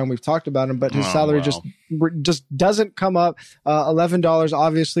fourth time we've talked about him, but his salary just doesn't come up. $11.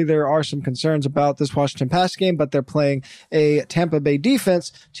 Obviously, there are some concerns about this Washington pass game, but they're playing a Tampa Bay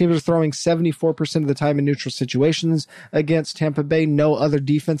defense. Teams are throwing 74% of the time in neutral situations against Tampa Bay. No other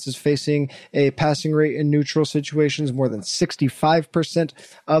defense is facing a passing rate in neutral situations more than 65%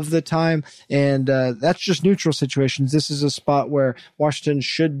 of the time. And that's just neutral situations. This is a spot where Washington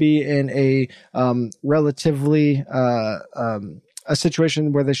should be in a relatively a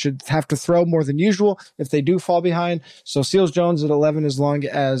situation where they should have to throw more than usual if they do fall behind. So Seals-Jones at 11, as long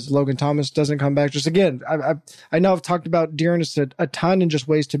as Logan Thomas doesn't come back. Just again, I know I've talked about Dearness a ton and just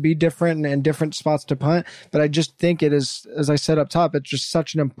ways to be different and different spots to punt, but I just think it is, as I said up top, it's just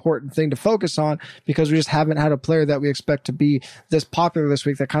such an important thing to focus on, because we just haven't had a player that we expect to be this popular this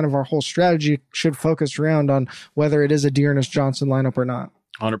week, that kind of our whole strategy should focus around on whether it is a Dearness Johnson lineup or not.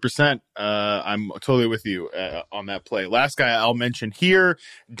 100%. I'm totally with you on that play. Last guy I'll mention here,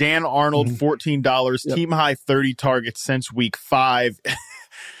 Dan Arnold, $14, team high 30 targets since week 5.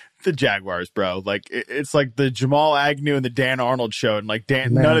 The Jaguars, bro. Like, it's like the Jamal Agnew and the Dan Arnold show. And like,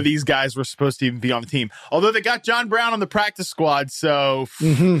 none of these guys were supposed to even be on the team. Although they got John Brown on the practice squad. So,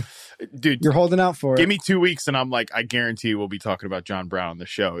 dude, you're holding out for it. Give me 2 weeks and I'm like, I guarantee we'll be talking about John Brown on the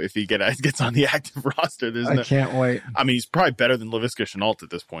show if he gets on the active roster. I can't wait. I mean, he's probably better than Laviska Shenault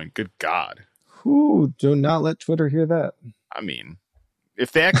at this point. Good God. Ooh, do not let Twitter hear that. I mean,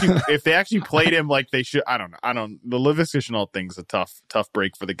 if they actually played him like they should, I don't know. The Laviska Shenault thing's a tough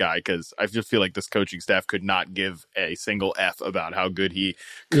break for the guy, because I just feel like this coaching staff could not give a single F about how good he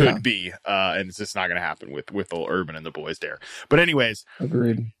could be, and it's just not going to happen with old Urban and the boys there. But anyways,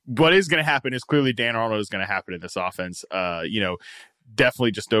 agreed. What is going to happen is clearly Dan Arnold is going to happen in this offense.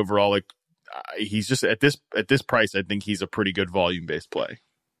 Definitely just overall, like he's just at this price, I think he's a pretty good volume based play.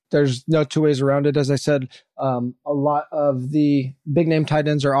 There's no two ways around it. As I said, a lot of the big name tight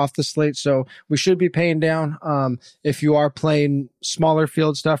ends are off the slate, so we should be paying down. If you are playing smaller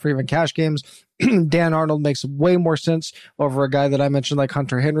field stuff or even cash games, Dan Arnold makes way more sense over a guy that I mentioned like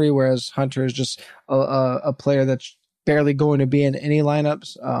Hunter Henry, whereas Hunter is just a player that's barely going to be in any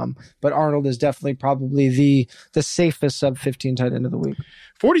lineups. But Arnold is definitely probably the safest sub 15 tight end of the week.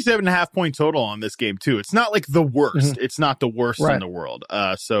 47.5 point total on this game too. It's not like the worst. It's not the worst in the world.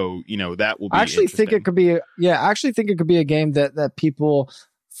 So, that will be I actually think it could be a game that people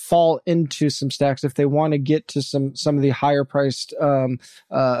fall into some stacks if they want to get to some of the higher priced,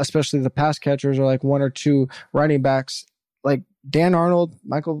 especially the pass catchers or like one or two running backs, like Dan Arnold,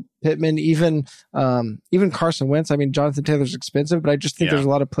 Michael Pittman, even Carson Wentz. I mean, Jonathan Taylor's expensive, but I just think there's a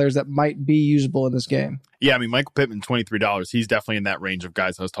lot of players that might be usable in this game. Yeah, I mean, Michael Pittman, $23. He's definitely in that range of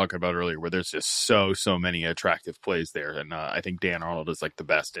guys I was talking about earlier, where there's just so many attractive plays there. And I think Dan Arnold is like the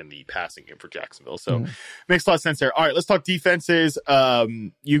best in the passing game for Jacksonville. So makes a lot of sense there. All right, let's talk defenses.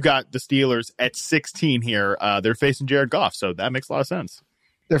 You got the Steelers at 16 here. They're facing Jared Goff, so that makes a lot of sense.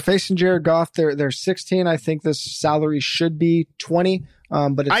 They're facing Jared Goff. They're 16. I think this salary should be 20.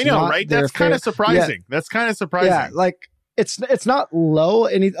 But it's I know, not. Right? That's kind of surprising. That's kind of surprising. Yeah, like it's not low.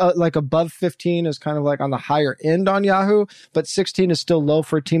 Any like above 15 is kind of like on the higher end on Yahoo, but 16 is still low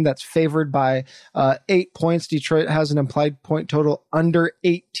for a team that's favored by 8 points. Detroit has an implied point total under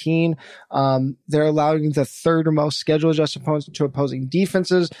 18. They're allowing the third most schedule adjusted opponents to opposing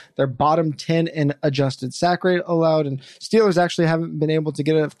defenses. They're bottom 10 in adjusted sack rate allowed, and Steelers actually haven't been able to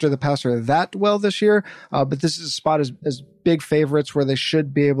get after the passer that well this year. But this is a spot as big favorites where they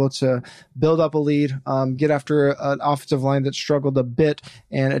should be able to build up a lead, get after an offensive line that struggled a bit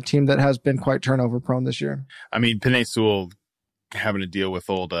and a team that has been quite turnover prone this year. I mean, Penei Sewell having to deal with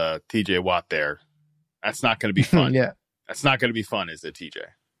old TJ Watt there. That's not going to be fun. Yeah. That's not going to be fun, is it, TJ?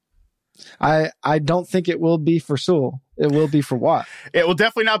 I don't think it will be for Sewell. It will be for Watt. It will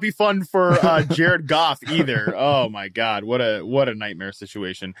definitely not be fun for Jared Goff either. Oh my God, what a nightmare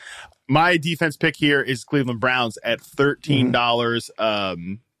situation. My defense pick here is Cleveland Browns at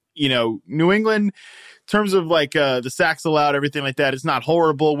 $13. New England, in terms of like the sacks allowed, everything like that, it's not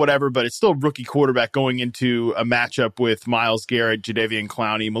horrible, whatever, but it's still a rookie quarterback going into a matchup with Myles Garrett, Jadeveon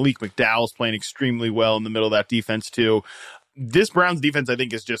Clowney. Malik McDowell's playing extremely well in the middle of that defense too. This Browns defense, I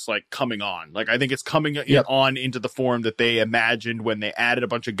think, is just like coming on. Like, I think it's coming on into the form that they imagined when they added a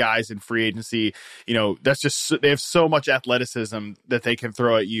bunch of guys in free agency. That's just, they have so much athleticism that they can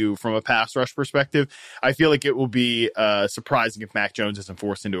throw at you from a pass rush perspective. I feel like it will be surprising if Mac Jones isn't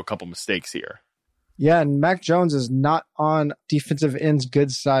forced into a couple mistakes here. Yeah, and Mac Jones is not on defensive end's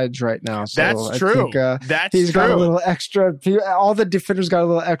good sides right now. So that's true. He's got a little extra. All the defenders got a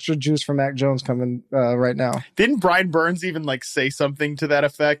little extra juice from Mac Jones coming right now. Didn't Brian Burns even like say something to that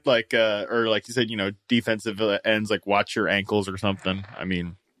effect? Like, or like you said, defensive ends, like watch your ankles or something. I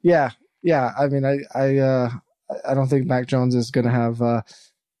mean, yeah. I mean, I don't think Mac Jones is going to have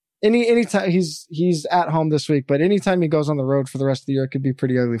any time. He's at home this week, but anytime he goes on the road for the rest of the year, it could be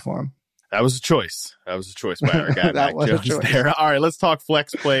pretty ugly for him. That was a choice. By our guy, Mac Jones there. All right, let's talk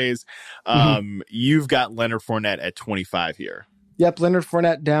flex plays. You've got Leonard Fournette at 25 here. Yep, Leonard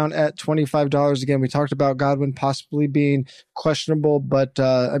Fournette down at $25. Again, we talked about Godwin possibly being questionable, but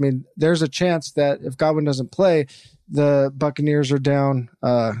I mean, there's a chance that if Godwin doesn't play, the Buccaneers are down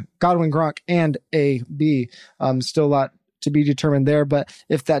Godwin, Gronk, and AB. Still a lot to be determined there, but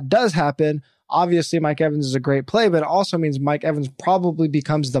if that does happen, obviously, Mike Evans is a great play, but it also means Mike Evans probably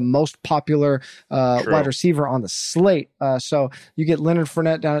becomes the most popular wide receiver on the slate. So you get Leonard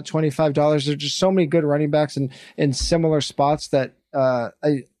Fournette down at $25. There's just so many good running backs in similar spots that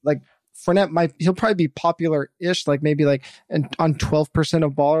Fournette he'll probably be popular-ish, like maybe like on 12%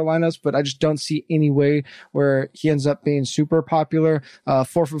 of baller lineups, but I just don't see any way where he ends up being super popular. 4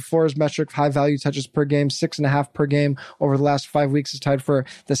 for 4 is metric, high value touches per game, 6.5 per game over the last 5 weeks is tied for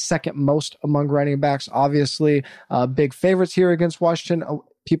the second most among running backs. Obviously, big favorites here against Washington.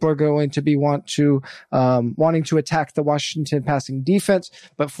 People are going to be wanting to attack the Washington passing defense,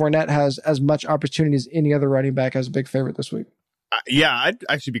 but Fournette has as much opportunity as any other running back as a big favorite this week. Yeah, I'd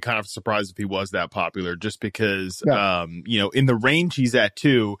actually be kind of surprised if he was that popular just because, in the range he's at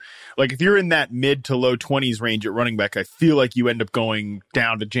too, like if you're in that mid to low 20s range at running back, I feel like you end up going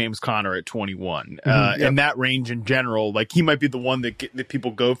down to James Conner at 21. And that range in general, like he might be the one that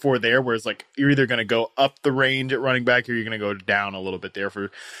people go for there, whereas like you're either going to go up the range at running back or you're going to go down a little bit there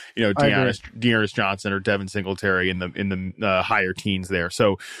for, Dearness Johnson or Devin Singletary in the higher teens there.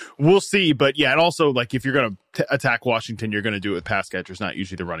 So we'll see. But yeah, and also like if you're going to attack Washington, you're going to do it with pass catchers, not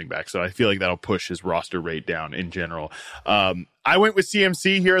usually the running back. So I feel like that'll push his roster rate down in general. I went with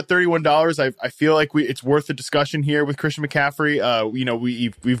CMC here at $31. I feel like it's worth the discussion here with Christian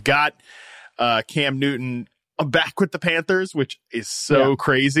McCaffrey. We've got Cam Newton back with the Panthers, which is so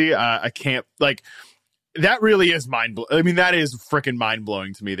crazy. I can't like. That really is that is freaking mind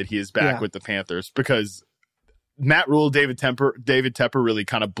blowing to me that he is back with the Panthers because Matt Rule, David Tepper really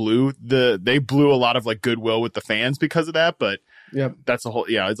kind of blew a lot of like goodwill with the fans because of that. But that's a whole,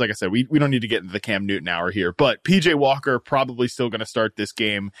 it's like I said, we don't need to get into the Cam Newton hour here, but PJ Walker probably still going to start this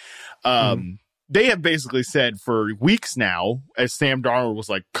game. They have basically said for weeks now, as Sam Darnold was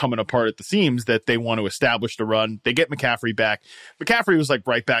like coming apart at the seams, that they want to establish the run. They get McCaffrey back. McCaffrey was like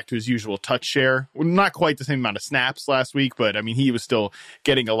right back to his usual touch share. Well, not quite the same amount of snaps last week, but I mean, he was still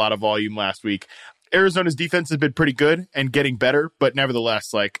getting a lot of volume last week. Arizona's defense has been pretty good and getting better, but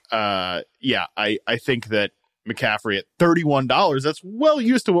nevertheless, I think that McCaffrey at $31, that's well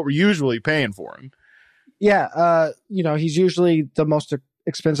used to what we're usually paying for him. Yeah, he's usually the most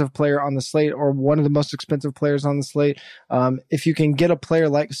expensive player on the slate or one of the most expensive players on the slate. If you can get a player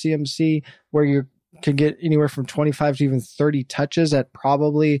like CMC where you can get anywhere from 25 to even 30 touches at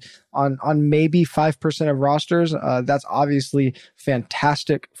probably on maybe 5% of rosters, that's obviously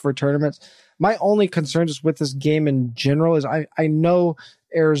fantastic for tournaments. My only concern just with this game in general is I know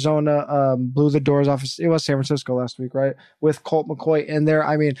Arizona blew the doors off. It was San Francisco last week, right? With Colt McCoy in there.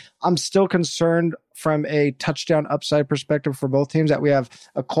 I mean, I'm still concerned from a touchdown upside perspective for both teams, that we have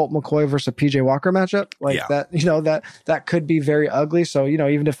a Colt McCoy versus a PJ Walker matchup that could be very ugly. So,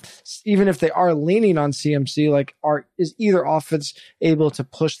 even if they are leaning on CMC, is either offense able to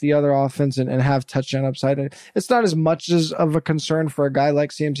push the other offense and have touchdown upside? It's not as much of a concern for a guy like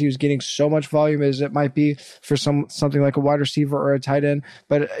CMC who's getting so much volume as it might be for something like a wide receiver or a tight end,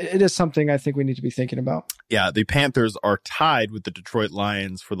 but it is something I think we need to be thinking about. Yeah, the Panthers are tied with the Detroit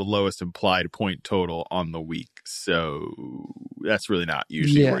Lions for the lowest implied point total on the week. So that's really not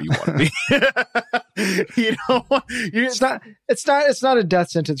usually where you want to be. It's not a death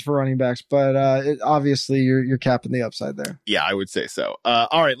sentence for running backs, but obviously you're capping the upside there. Yeah, I would say so.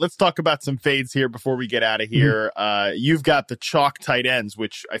 All right, let's talk about some fades here before we get out of here. You've got the chalk tight ends,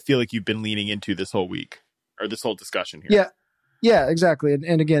 which I feel like you've been leaning into this whole week, or this whole discussion here. Yeah, exactly.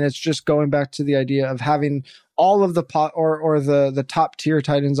 And again, it's just going back to the idea of having all of the the top tier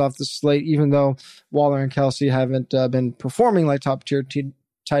tight ends off the slate, even though Waller and Kelsey haven't been performing like top tier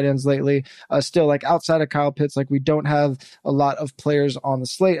tight ends lately. Still, outside of Kyle Pitts, we don't have a lot of players on the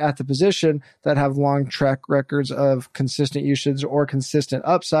slate at the position that have long track records of consistent usage or consistent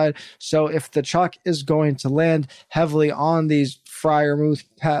upside. So if the chalk is going to land heavily on these Freiermuth,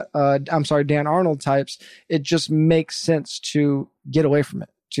 Dan Arnold types, it just makes sense to get away from it,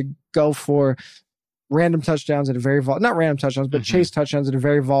 to go for random touchdowns at a very not random touchdowns, but chase touchdowns at a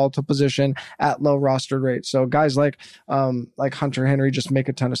very volatile position at low roster rate. So guys like Hunter Henry just make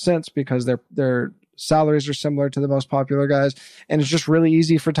a ton of sense because their salaries are similar to the most popular guys, and it's just really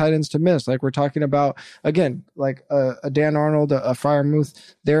easy for tight ends to miss. We're talking about, again, a Dan Arnold, a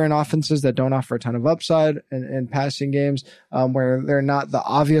Freiermuth. They're in offenses that don't offer a ton of upside and passing games where they're not the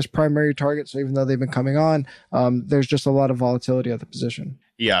obvious primary target. So even though they've been coming on, there's just a lot of volatility at the position.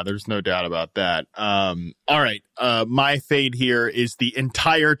 Yeah, there's no doubt about that. All right. My fade here is the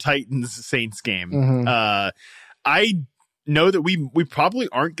entire Titans-Saints game. I know that we probably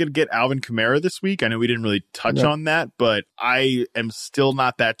aren't going to get Alvin Kamara this week. I know we didn't really touch on that, but I am still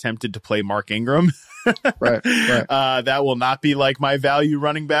not that tempted to play Mark Ingram. Right. That will not be my value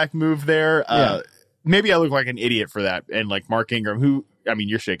running back move there. Maybe I look like an idiot for that. And Mark Ingram, who, I mean,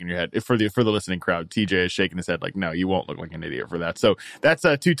 you're shaking your head. For the listening crowd, TJ is shaking his head no, you won't look like an idiot for that. So that's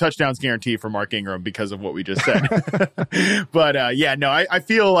a 2 touchdowns guarantee for Mark Ingram because of what we just said. But I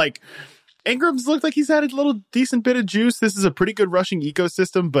feel like Ingram's looked like he's had a little decent bit of juice. This is a pretty good rushing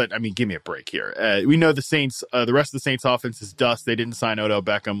ecosystem, but I mean, give me a break here. We know the Saints, the rest of the Saints offense is dust. They didn't sign Odell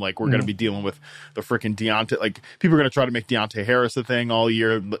Beckham. We're going to be dealing with the freaking Deontay. People are going to try to make Deontay Harris a thing all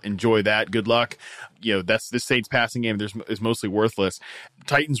year. Enjoy that. Good luck. That's the Saints passing game is mostly worthless.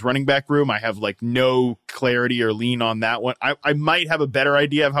 Titans running back room, I have no clarity or lean on that one. I might have a better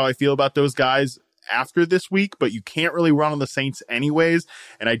idea of how I feel about those guys after this week, but you can't really run on the Saints anyways.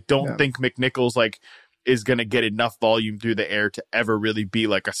 And I don't think McNichols is going to get enough volume through the air to ever really be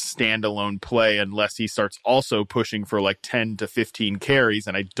a standalone play unless he starts also pushing for 10 to 15 carries.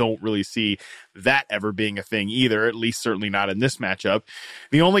 And I don't really see that ever being a thing either, at least certainly not in this matchup.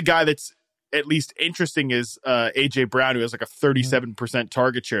 The only guy that's at least interesting is AJ Brown, who has a 37%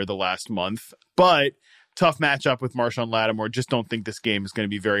 target share the last month, but tough matchup with Marshawn Lattimore. Just don't think this game is going to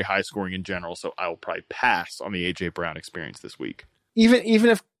be very high scoring in general. So I will probably pass on the AJ Brown experience this week. Even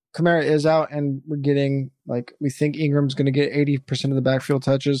if Kamara is out and we're getting we think Ingram's going to get 80% of the backfield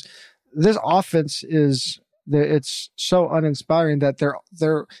touches, this offense it's so uninspiring that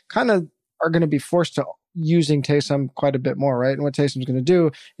they're kind of are going to be forced to using Taysom quite a bit more, right? And what Taysom's going to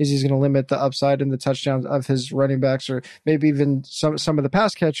do is he's going to limit the upside and the touchdowns of his running backs, or maybe even some of the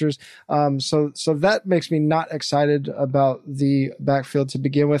pass catchers. So that makes me not excited about the backfield to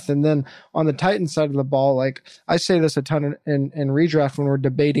begin with. And then on the Titans side of the ball, I say this a ton in redraft when we're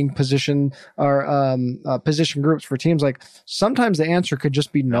debating position or position groups for teams. Sometimes the answer could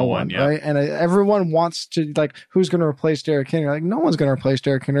just be no one, right? And everyone wants to who's going to replace Derrick Henry? No one's going to replace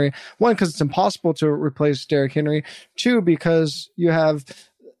Derrick Henry. One, because it's impossible to replace Derrick Henry. 2, because you have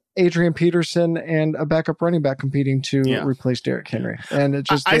Adrian Peterson and a backup running back competing to replace Derrick Henry. And it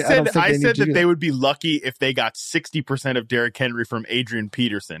just, I said that they would be lucky if they got 60% of Derrick Henry from Adrian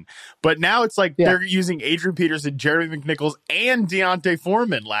Peterson. But now it's they're using Adrian Peterson, Jeremy McNichols, and Deontay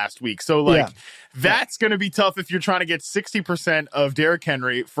Foreman last week. So that's going to be tough if you're trying to get 60% of Derrick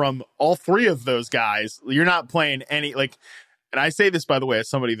Henry from all 3 of those guys. You're not playing any, and I say this, by the way, as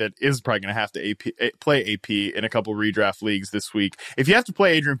somebody that is probably going to have to play AP in a couple redraft leagues this week. If you have to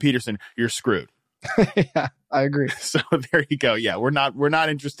play Adrian Peterson, you're screwed. Yeah, I agree. So there you go. Yeah, we're not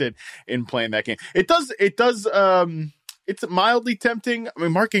interested in playing that game. It does it's mildly tempting. I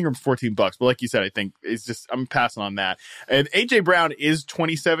mean, Mark Ingram's $14, but like you said, I think it's just, I'm passing on that. And AJ Brown is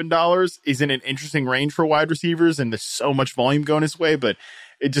 $27, is in an interesting range for wide receivers, and there's so much volume going his way, but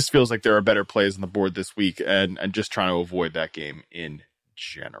it just feels like there are better plays on the board this week, and just trying to avoid that game in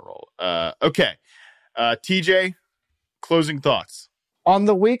general. Okay. TJ, closing thoughts. On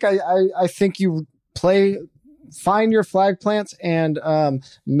the week, I think you find your flag plants and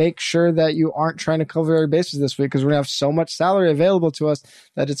make sure that you aren't trying to cover every bases this week, because we're going to have so much salary available to us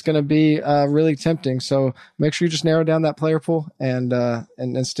that it's going to be really tempting. So make sure you just narrow down that player pool and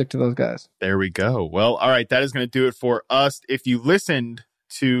stick to those guys. There we go. Well, all right. That is going to do it for us. If you found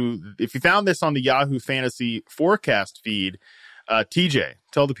this on the Yahoo Fantasy Forecast feed, TJ,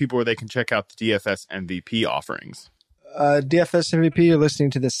 tell the people where they can check out the DFS MVP offerings. DFS MVP, you're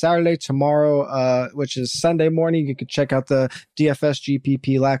listening to this Saturday. Tomorrow, which is Sunday morning, you can check out the DFS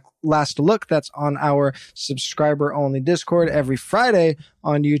GPP Last Look. That's on our subscriber-only Discord. Every Friday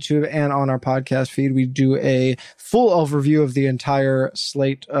on YouTube and on our podcast feed, we do a full overview of the entire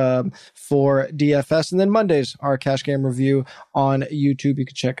slate for DFS. And then Mondays, our cash game review on YouTube. You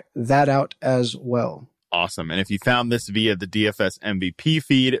can check that out as well. Awesome. And if you found this via the DFS MVP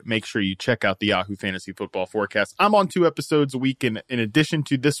feed, make sure you check out the Yahoo Fantasy Football Forecast. I'm on 2 episodes a week in addition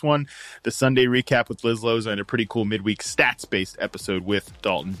to this one, the Sunday recap with Liz Loza, and a pretty cool midweek stats-based episode with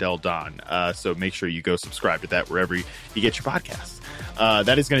Dalton Del Don. So make sure you go subscribe to that wherever you get your podcasts.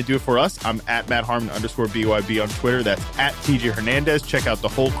 That is going to do it for us. I'm at Matt Harmon _BYB on Twitter. That's at TJ Hernandez. Check out the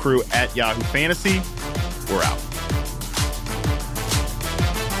whole crew at Yahoo Fantasy. We're out.